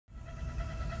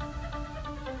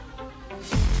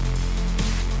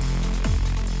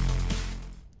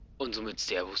Und somit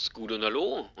Servus, Gut und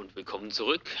Hallo und willkommen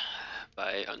zurück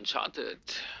bei Uncharted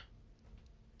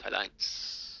Teil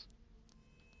 1.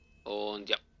 Und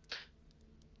ja,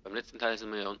 beim letzten Teil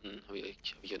sind wir ja unten, habe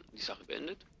ich hier unten die Sache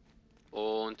beendet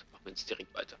und machen wir jetzt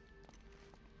direkt weiter.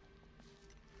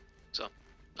 So,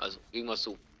 also irgendwas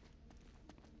so.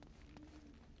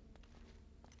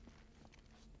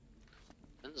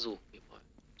 Dann suchen wir mal.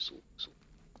 So.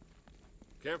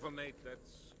 Careful, Nate.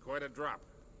 That's quite a drop.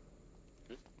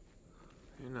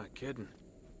 You're not kidding.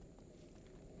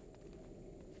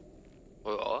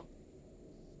 Oh ja.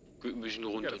 Geht ein bisschen We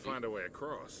runter. gotta find a way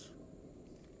across.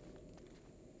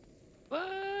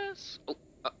 Was? Oh,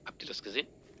 habt ihr das gesehen?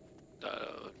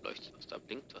 Da leuchtet was, da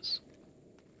blinkt was.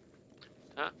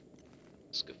 Da.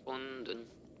 Ist gefunden.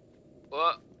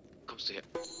 Oh, kommst du her?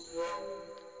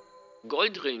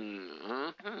 Goldring.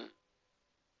 Aha.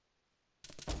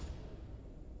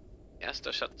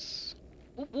 Erster Schatz.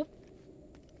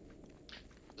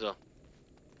 So.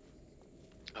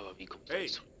 Aber wie kommt Hey,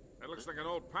 das? that looks like an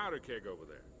old powder keg over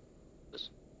there.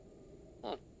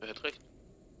 Oh, er hat recht.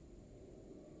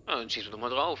 Ja, dann schießen wir doch mal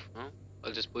drauf. Ne?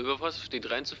 Altes Pulverfass steht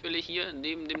rein zufällig hier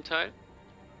neben dem Teil.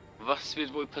 Was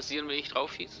wird wohl passieren, wenn ich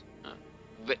drauf schieße? Ja.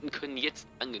 Wetten können jetzt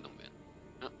angenommen werden.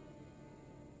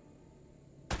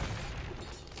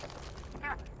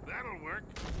 Ja. That'll work.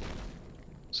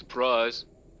 Surprise.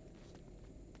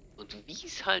 Und wie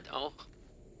es halt auch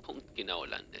punktgenau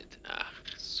landet. Ach,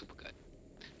 super geil.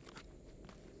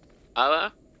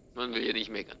 Aber man will ja nicht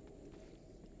meckern.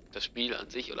 Das Spiel an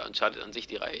sich oder Uncharted an sich,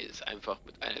 die Reihe ist einfach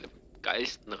mit einer der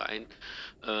geilsten Reihen,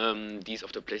 die es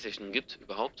auf der PlayStation gibt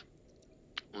überhaupt.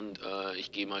 Und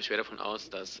ich gehe mal schwer davon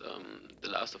aus, dass The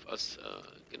Last of Us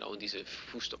genau diese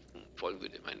Fußstapfen folgen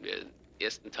würde. Ich meine, wer den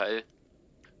ersten Teil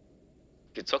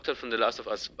gezockt hat von The Last of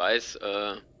Us, weiß,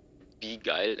 wie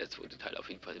geil der zweite Teil auf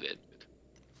jeden Fall werden wird.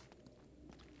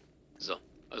 So,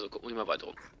 also gucken wir mal weiter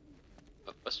rum.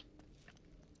 Was?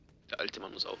 Der alte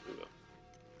Mann muss auch rüber.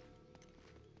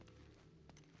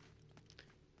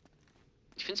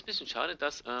 Ich finde es ein bisschen schade,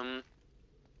 dass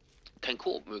kein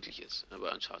Koop möglich ist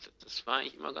bei Uncharted. Das war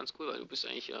eigentlich immer ganz cool, weil du bist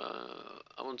eigentlich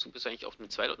ab und zu bist eigentlich auch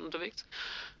mit 2 Leuten unterwegs.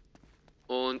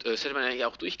 Und das hätte man eigentlich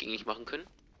auch durchgängig machen können.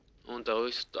 Und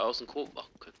daraus einen Koop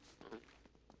machen können. Ja.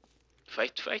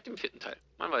 Vielleicht im 4. Teil.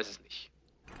 Man weiß es nicht.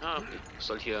 Ja, ich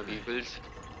soll hier wie wild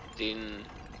den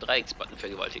Dreiecksbutton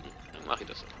vergewaltigen. Dann mache ich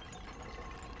das.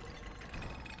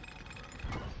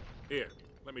 Here,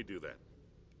 let me do that.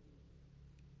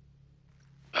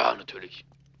 Ja, natürlich.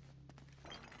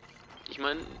 Ich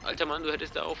meine, alter Mann, du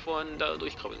hättest da auch vorhin da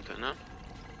durchkrabbeln können, ne?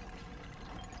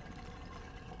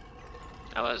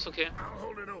 Aber ist okay. I'll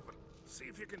hold it open. See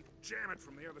if you can jam it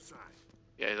from the other side.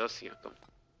 Ja, das hier, komm.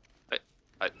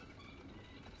 Halt.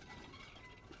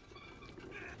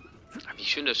 Wie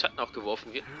schön der Schatten auch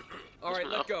geworfen wird. All right,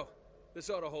 let go. This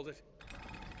ought to hold it.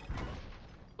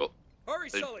 Oh. Hurry,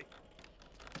 Sully.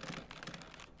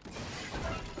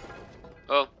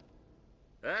 Oh.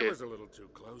 That Okay. was a little too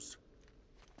close.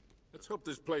 Let's hope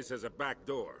this place has a back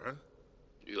door, huh?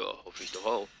 Ja, hoffe ich doch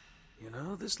auch. You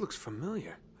know, this looks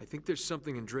familiar. I think there's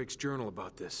something in Drake's journal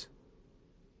about this.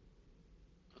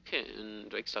 Okay, in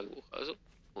Drakes Tagebuch. Also,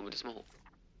 holen wir das mal hoch.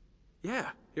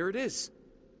 Yeah, here it is.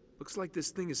 Looks like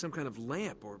this thing is some kind of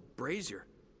lamp or brazier.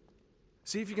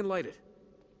 See if you can light it.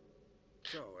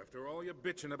 So, after all your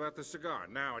bitching about the cigar,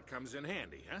 now it comes in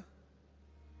handy, huh?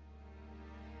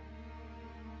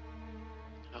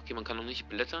 Okay, man kann noch nicht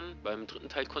blättern. Beim 3.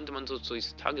 Teil konnte man so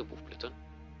durchs Tagebuch blättern.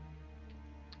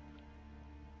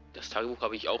 Das Tagebuch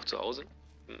habe ich auch zu Hause.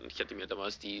 Ich hatte mir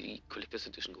damals die Collector's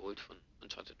Edition geholt von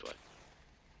Uncharted 3.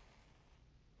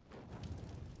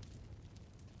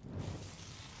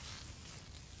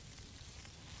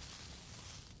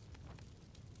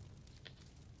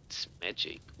 It's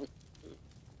magic.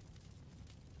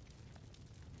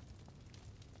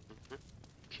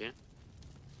 Okay.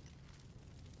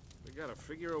 We gotta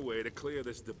figure a way to clear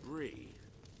this debris.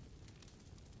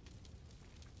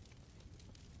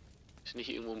 Ist nicht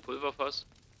irgendwo ein Pulverfass?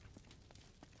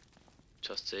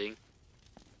 Just saying.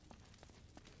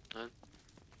 Nein.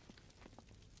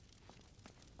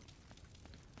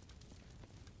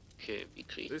 Okay, wie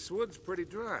krieg ich? This wood's pretty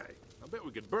dry. I bet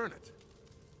we could burn it.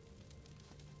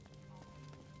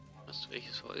 Was,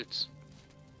 welches Holz?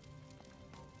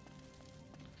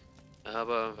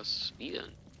 Aber was, wie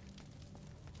denn?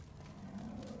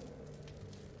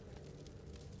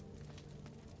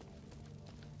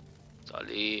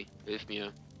 Sali, hilf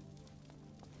mir.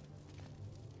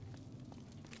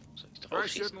 Soll ich drauf Try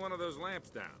schießen? shooting one of those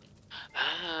lamps down.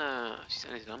 Ah, schieß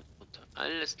eine Lampe runter.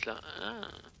 Alles klar.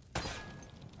 Ah.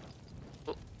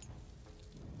 Oh.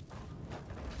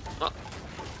 Oh.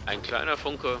 Ein kleiner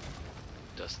Funke.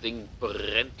 Das Ding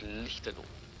brennt lichterloh.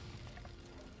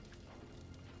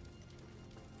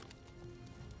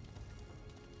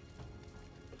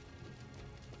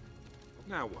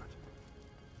 Now what?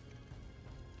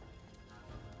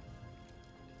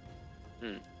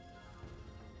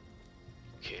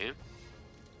 Okay.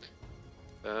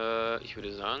 Ich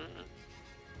würde sagen,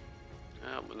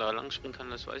 ja, ob man da lang springen kann,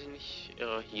 das weiß ich nicht.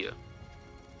 Eher hier.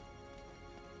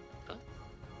 Ja?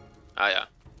 Ah ja,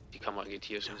 die Kamera geht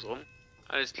hier schon so rum.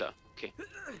 Alles klar, okay.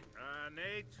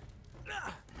 Nate?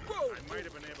 I might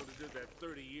have been able to do that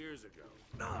 30 years ago.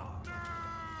 No!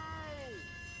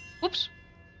 Ups.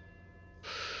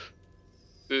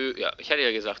 Ja, ich hatte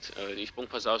ja gesagt, die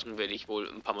Sprungpassagen werde ich wohl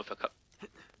ein paar Mal verkacken.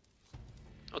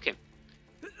 Okay.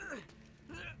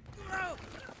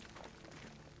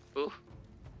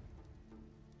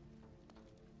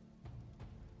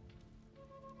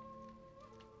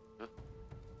 Ja.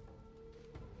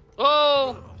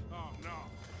 Oh!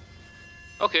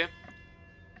 Okay.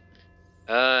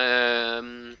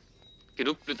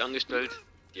 Genug blöd angestellt.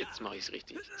 Jetzt mache ich es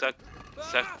richtig. Zack,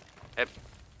 zack, hepp.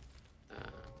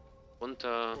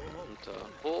 Runter, runter,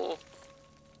 hoch.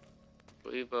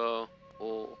 Rüber,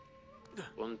 hoch.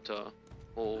 Runter,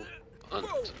 hoch.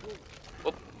 Und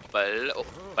hoppala,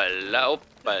 hoppala,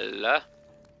 hoppala.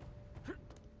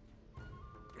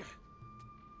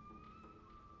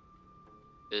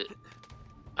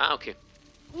 Okay.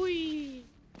 Hui.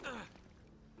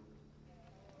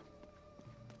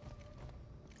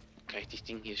 Kann ich das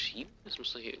Ding hier schieben? Das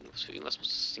muss doch hier irgendwas, für irgendwas muss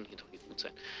das Ding hier doch hier gut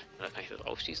sein. Da kann ich da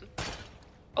drauf schießen.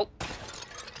 Oh!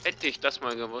 Hätte ich das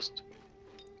mal gewusst,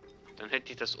 dann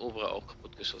hätte ich das obere auch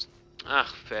kaputt geschossen.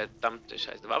 Ach, verdammte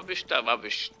Scheiße. Da war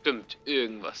bestimmt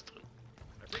irgendwas drin.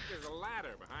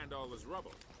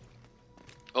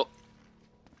 Oh.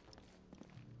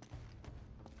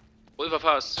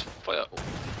 Pulverfass. Feuer. Oh.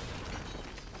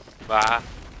 War.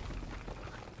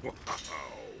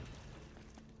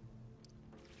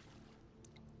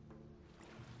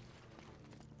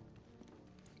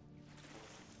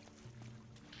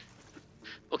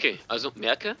 Okay, also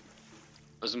merke.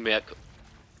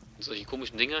 Solche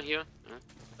komischen Dinger hier, ja,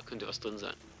 da könnte was drin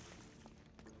sein.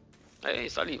 Hey,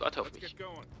 Sally, warte auf mich.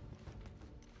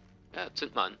 Ja,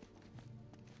 zünd mal an.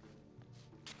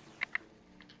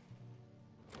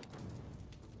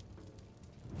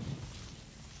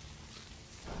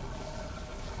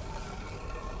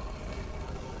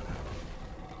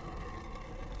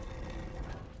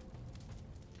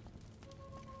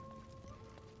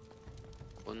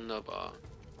 Wunderbar.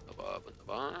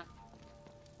 Wunderbar.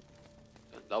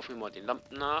 Dann laufen wir mal den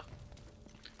Lampen nach.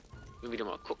 Und wieder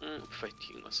mal gucken, ob vielleicht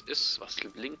hier irgendwas ist, was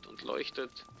blinkt und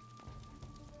leuchtet.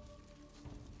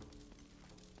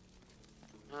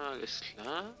 Alles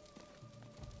klar.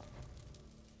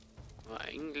 Aber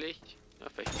eigentlich... Ja,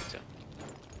 vielleicht geht's ja.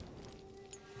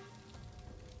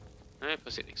 Nein,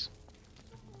 passiert nichts.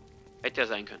 Hätte ja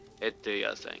sein können. Hätte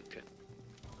ja sein können.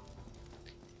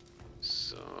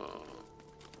 So.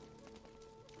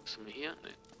 Was haben wir hier?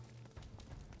 Nee.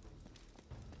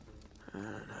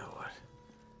 Now what?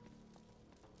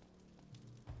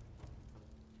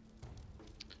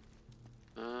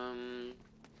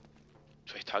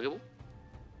 Vielleicht Tagebuch?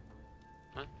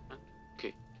 Nein? Nein?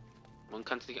 Okay. Man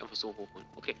kann es nicht einfach so hochholen.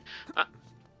 Okay.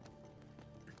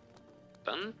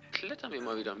 Dann klettern wir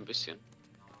mal wieder ein bisschen.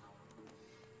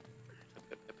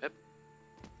 Hep, hep, hep.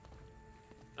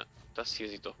 Das hier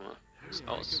sieht doch mal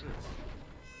aus.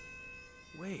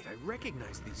 Wait, I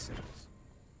recognize these symbols.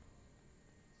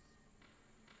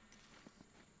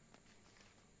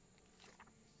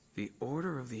 The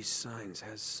order of these signs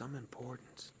has some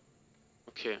importance.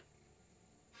 Okay.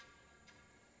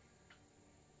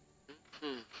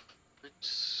 1,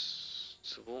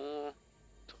 2,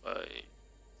 3.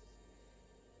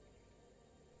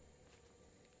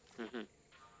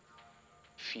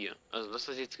 4. Also das,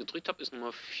 was ich jetzt gedrückt habe, ist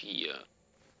Nummer 4.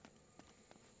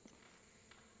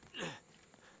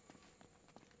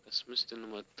 Das müsste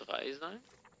Nummer 3 sein.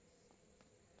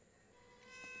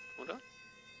 Oder?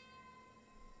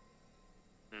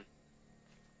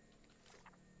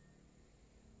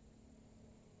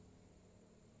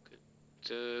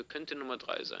 Könnte Nummer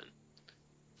 3 sein.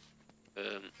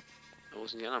 Wo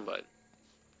sind die anderen beiden?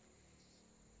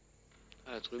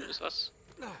 Da drüben ist was.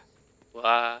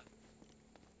 Wow.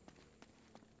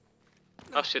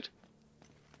 Ach shit.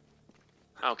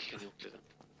 Okay, kann ich hochklettern.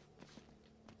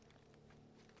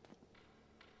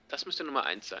 Das müsste Nummer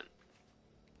 1 sein.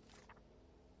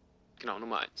 Genau,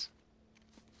 Nummer 1.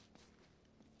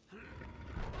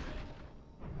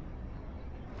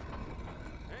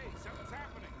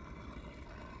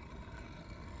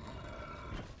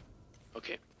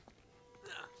 Okay.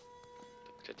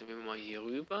 Dann gehen wir mal hier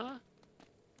rüber.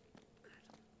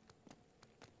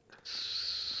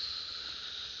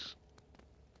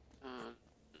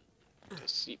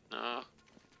 Das sieht nach...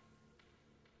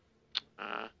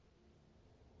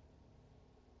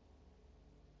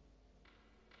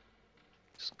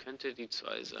 Das könnte die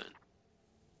 2 sein.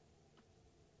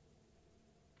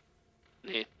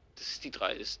 Nee, das ist die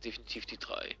 3. Das ist definitiv die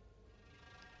 3.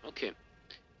 Okay.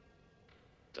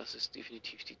 Das ist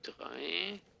definitiv die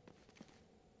 3.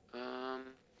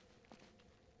 Dann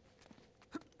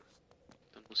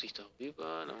muss ich da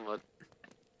rüber. Dann haben wir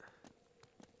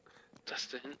das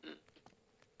da hinten.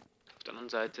 Auf der anderen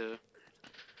Seite.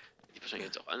 Die wahrscheinlich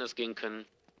jetzt auch anders gehen können.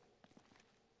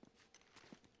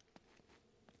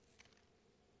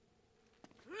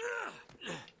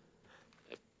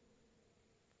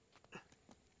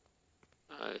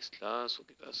 Alles klar, so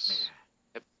geht das.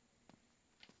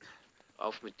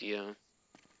 Auf mit dir.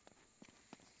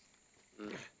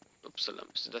 Upsala,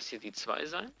 müsste das hier die 2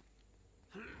 sein?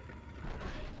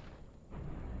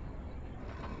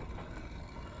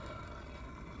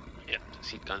 Ja, das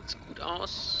sieht ganz gut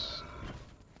aus.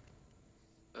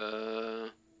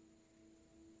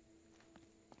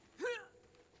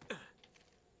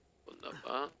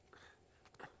 Wunderbar.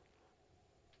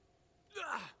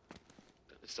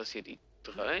 Dann ist das hier die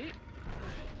 3.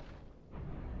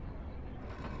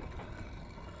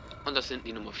 Und das sind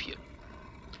die Nummer 4.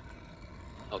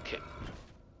 Okay.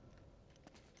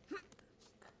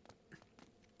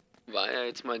 War ja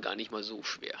jetzt mal gar nicht mal so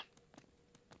schwer.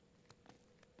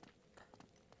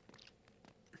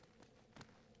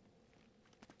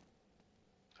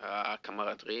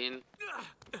 Kamera drehen.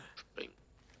 Springen.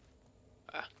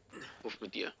 Ruf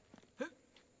mit dir.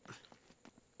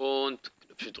 Und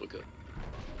Knöpfe drücke.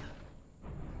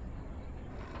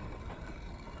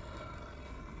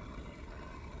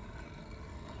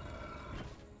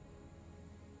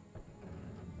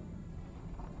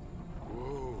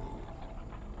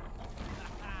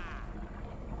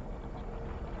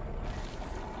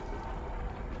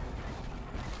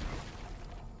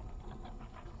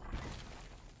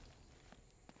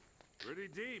 Pretty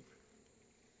deep.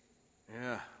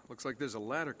 Yeah, looks like there's a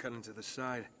ladder cut into the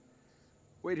side.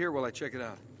 Wait here while I check it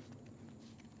out.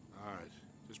 All right,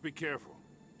 just be careful.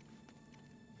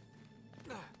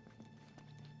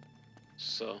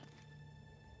 So.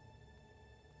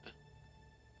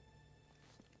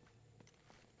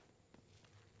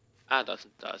 Da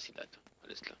ist die Leiter.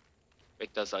 Alles klar.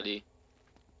 Weg da, Sally.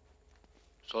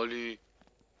 Sally.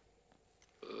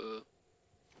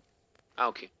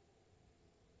 Okay.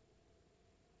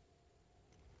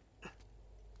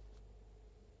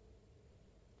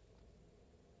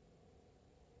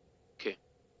 Okay.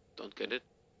 Don't get it.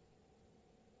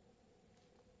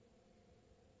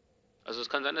 Also es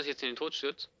kann sein, dass ich jetzt in den Tod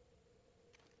stürzt.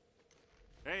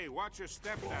 Hey, watch your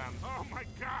step down. Oh my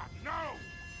God, no!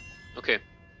 Okay.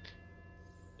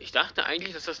 Ich dachte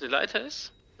eigentlich, dass das eine Leiter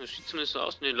ist. Das sieht zumindest so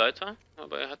aus wie eine Leiter,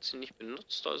 aber er hat sie nicht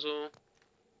benutzt, also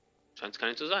scheint es gar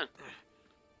nicht zu sein.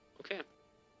 Okay.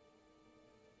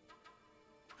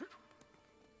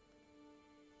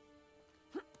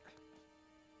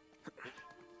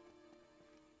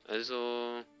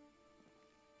 Also...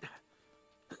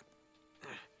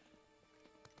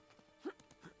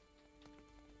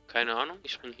 Keine Ahnung,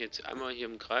 ich springe jetzt einmal hier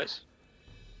im Kreis.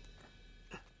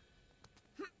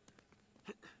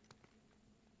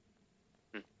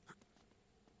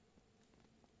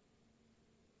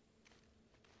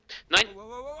 Nein!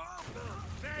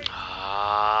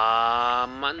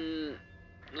 Mann!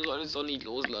 Du solltest doch nicht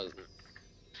loslassen.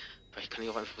 Vielleicht kann ich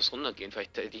auch einfach was runtergehen.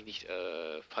 Vielleicht hätte ich nicht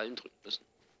Fallen drücken müssen.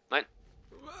 Nein!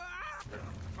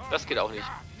 Das geht auch nicht.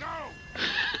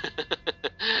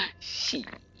 Shit.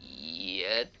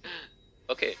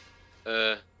 Okay.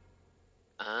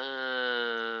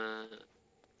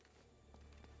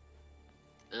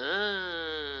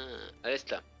 Alles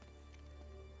klar.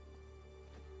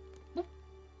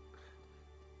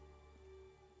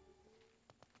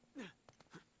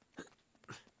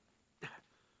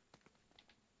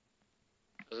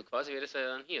 Also quasi wäre das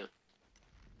ja dann hier.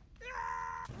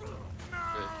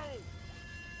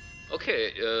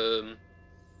 Okay,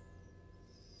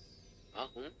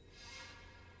 warum?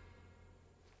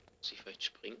 Muss ich vielleicht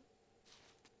springen?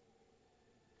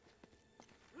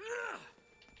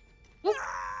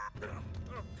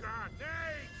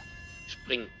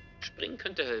 Springen. Springen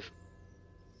könnte helfen.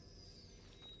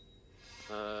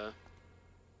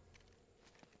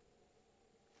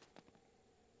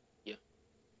 Hier.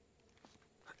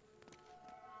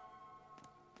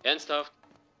 Ernsthaft?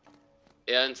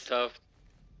 Ernsthaft?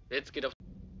 Jetzt geht auf...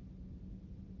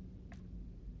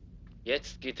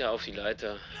 Jetzt geht er auf die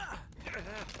Leiter.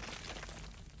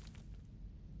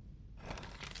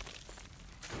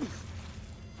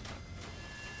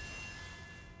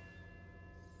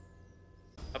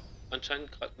 Hab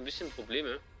anscheinend gerade ein bisschen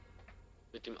Probleme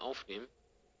mit dem Aufnehmen.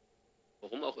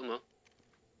 Warum auch immer.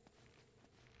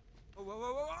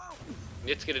 Und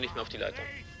jetzt geht er nicht mehr auf die Leiter.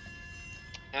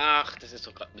 Ach, das ist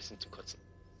doch gerade ein bisschen zu kotzen.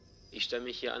 Ich stelle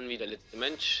mich hier an wie der letzte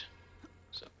Mensch.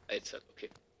 So, jetzt halt, okay.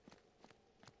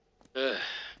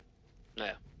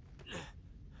 Naja.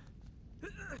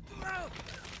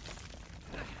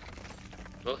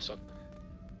 Oh, so.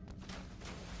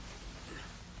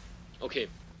 Okay.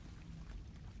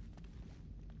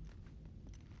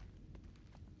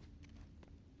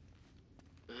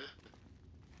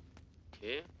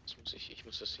 Okay, das muss ich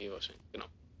muss das hier wahrscheinlich, genau.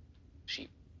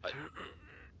 Schieben. Halt.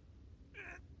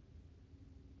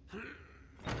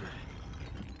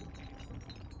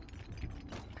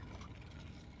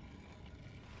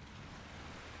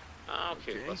 Ah,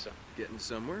 okay, Wasser. Getting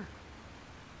somewhere.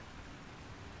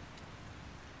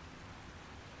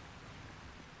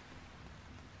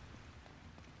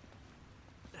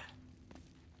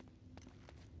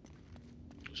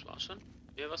 Das war's schon.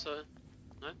 Mehr Wasser?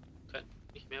 Nein?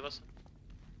 Nicht mehr Wasser?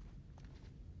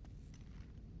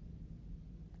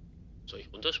 Soll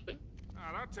ich runterspringen?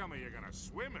 Now, don't tell me you're gonna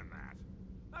swim in that.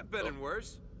 I've been in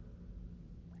worse.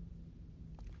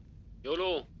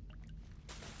 YOLO!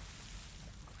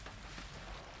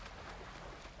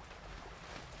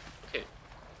 Okay.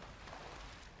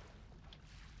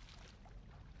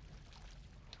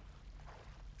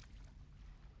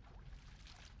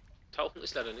 Tauchen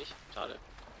ist leider nicht. Schade.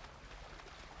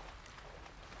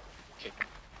 Okay.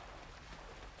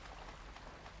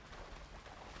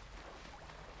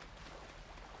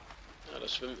 Ja,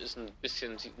 das Schwimmen ist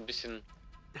sieht ein bisschen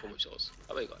komisch aus.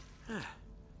 Aber egal.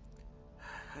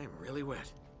 I'm really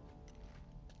wet.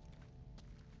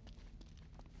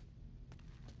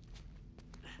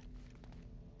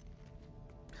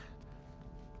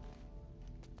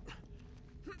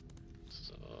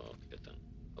 So, klettern.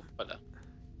 Hoppala.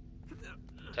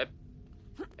 Tap.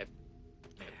 Tap.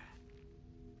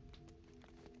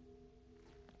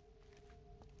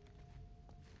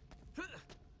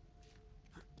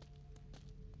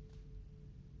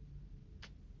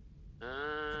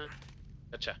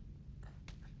 Gotcha.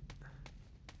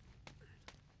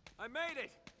 I made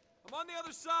it. I'm on the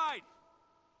other side.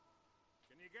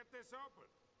 Can you get this open?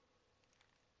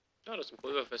 Ja, das ist ein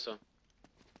Pulverfässer.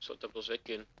 Sollte bloß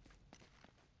weggehen.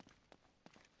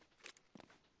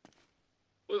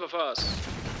 Pulverfass.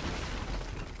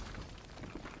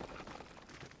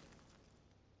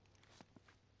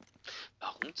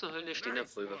 Warum zur Hölle stehen da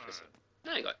Pulverfässer?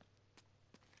 Na egal.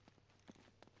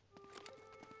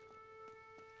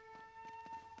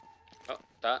 Oh,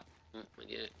 da.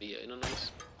 Wir erinnern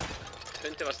uns.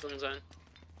 Könnte was drin sein.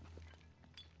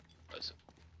 Also.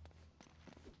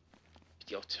 Ich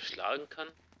die auch zerschlagen kann.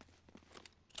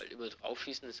 Weil immer drauf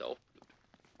schießen ist ja auch blöd.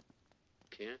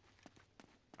 Okay.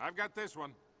 I've got this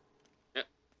one. Ja.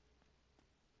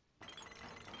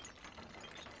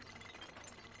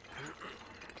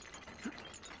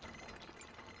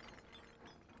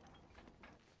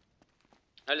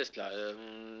 Alles klar.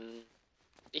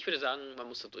 Ich würde sagen, man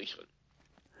muss da durchrennen.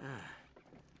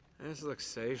 This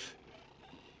looks safe.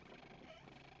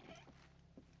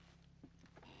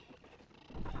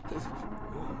 Get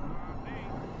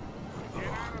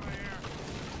out of there.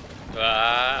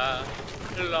 Ah,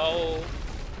 lauf.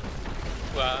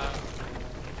 Ah.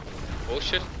 Oh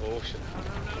shit, oh shit.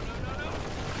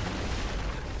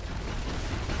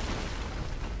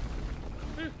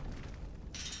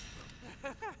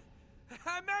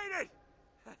 I made it.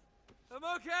 I'm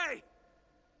okay.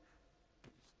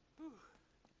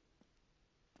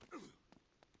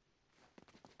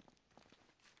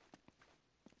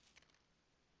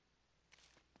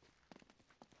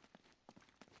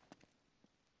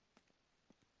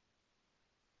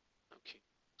 Okay,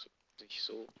 so, nicht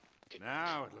so. Okay.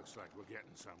 Now it looks like we're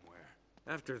getting somewhere.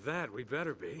 After that, we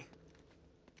better be.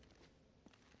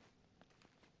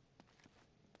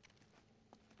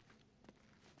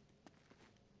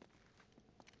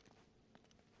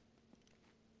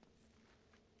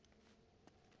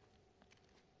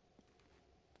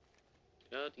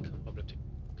 Ja, die Kamera bleibt hier.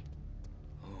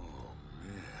 Oh,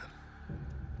 man.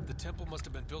 The temple must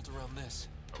have been built around this.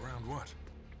 Around what?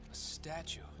 A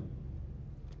statue.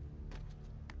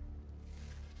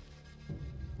 A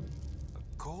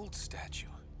gold statue.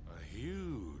 A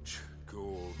huge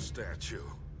gold statue.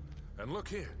 And look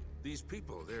here. These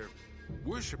people, they're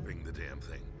worshipping the damn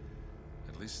thing.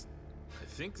 At least, I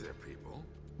think they're people.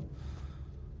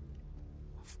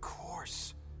 Of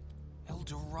course. El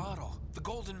Dorado, the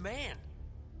Golden Man.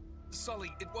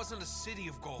 Sully, it wasn't a city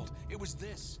of gold. It was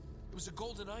this. It was a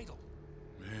golden idol.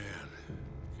 Man,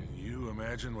 can you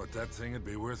imagine what that thing would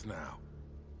be worth now?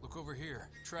 Look over here.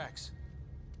 Tracks.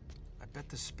 I bet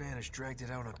the Spanish dragged it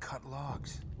out on cut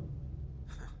logs.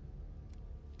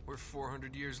 We're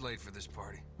 400 years late for this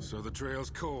party. So the trail's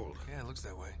cold. Yeah, it looks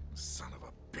that way. Son of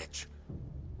a bitch.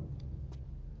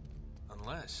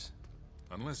 Unless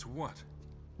Unless what?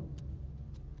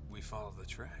 we follow the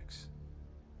tracks.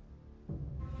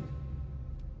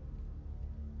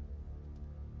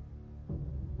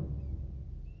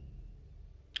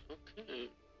 Okay.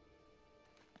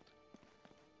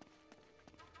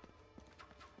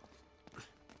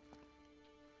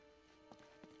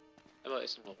 Aber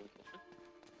erst noch mal rumgucken.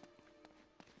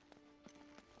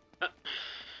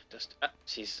 Ah,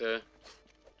 siehste.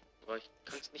 Aber ich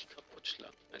kann es nicht kaputt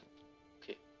schlagen. Nein.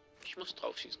 Okay. Ich muss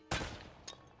drauf schießen.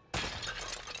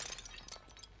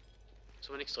 Ist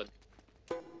aber nichts drin.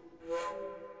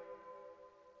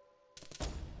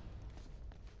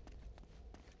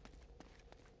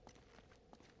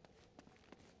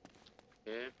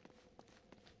 Okay.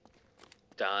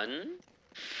 Dann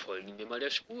folgen wir mal der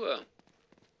Spur.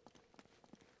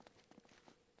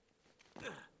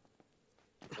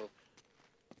 Oh.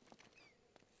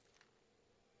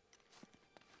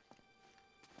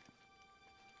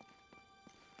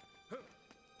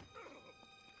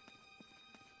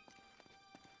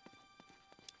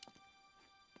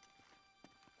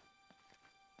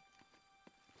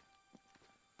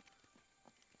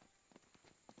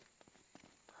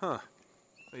 Huh.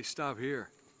 They stop here.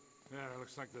 Yeah, it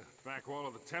looks like the back wall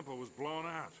of the temple was blown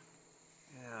out.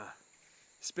 Yeah.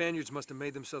 Spaniards must have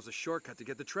made themselves a shortcut to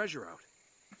get the treasure out.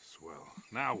 Swell.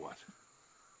 Now what?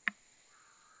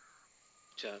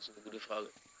 Tja, das ist eine gute Frage.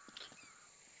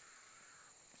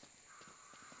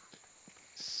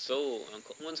 So, dann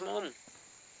gucken wir uns mal um.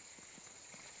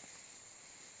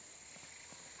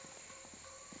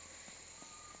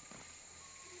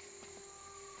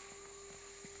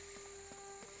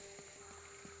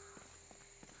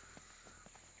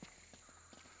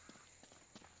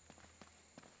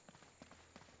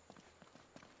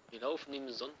 Wir laufen im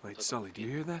Sonnenuntergang. Wait, Sully, do you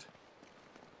hear that?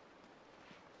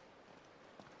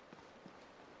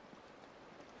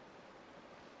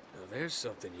 Now there's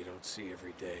something you don't see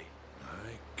every day.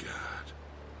 My God.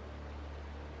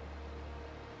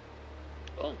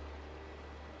 Oh.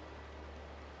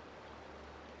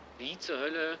 Wie zur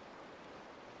Hölle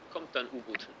kommt dann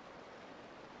U-Boot hin?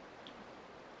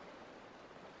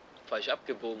 Falsch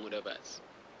abgebogen oder was?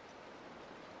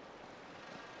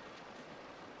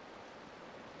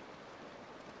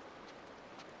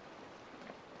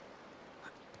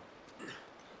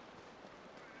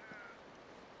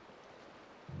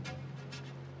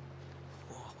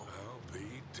 I'll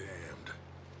be damned.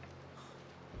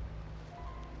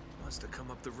 Must have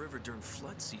come up the river during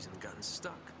flood season and gotten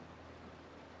stuck.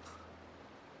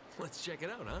 Let's check it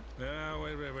out, huh?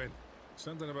 Wait.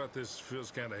 Something about this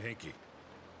feels kind of hinky.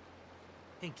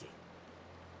 Hinky.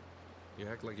 You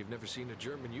act like you've never seen a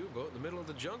German U-boat in the middle of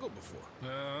the jungle before.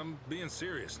 I'm being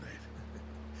serious, Nate.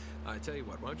 I tell you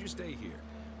what, why don't you stay here?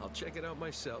 I'll check it out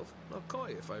myself. I'll call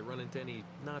you if I run into any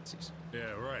Nazis.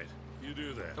 Yeah, right. You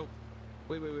do that. Oh,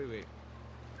 wait.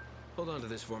 Hold on to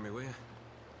this for me, will you?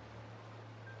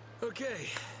 Okay.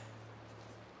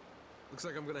 Looks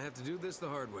like I'm gonna have to do this the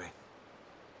hard way.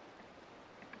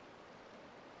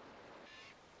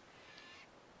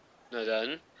 Na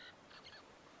dann.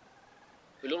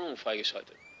 Belohnung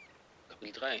freigeschaltet.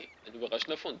 Kapitel 3. Ein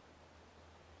überraschender Fund.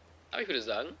 Aber ich würde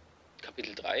sagen,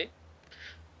 Kapitel 3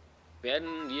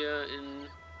 werden wir im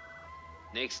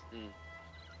nächsten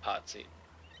Part sehen.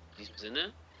 In diesem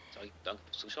Sinne sage ich danke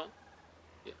fürs Zuschauen.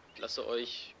 Ich lasse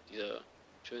euch dieser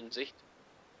schönen Sicht.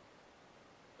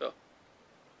 Ja.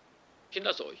 Ich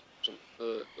entlasse euch. So.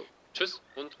 Tschüss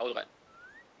und haut rein.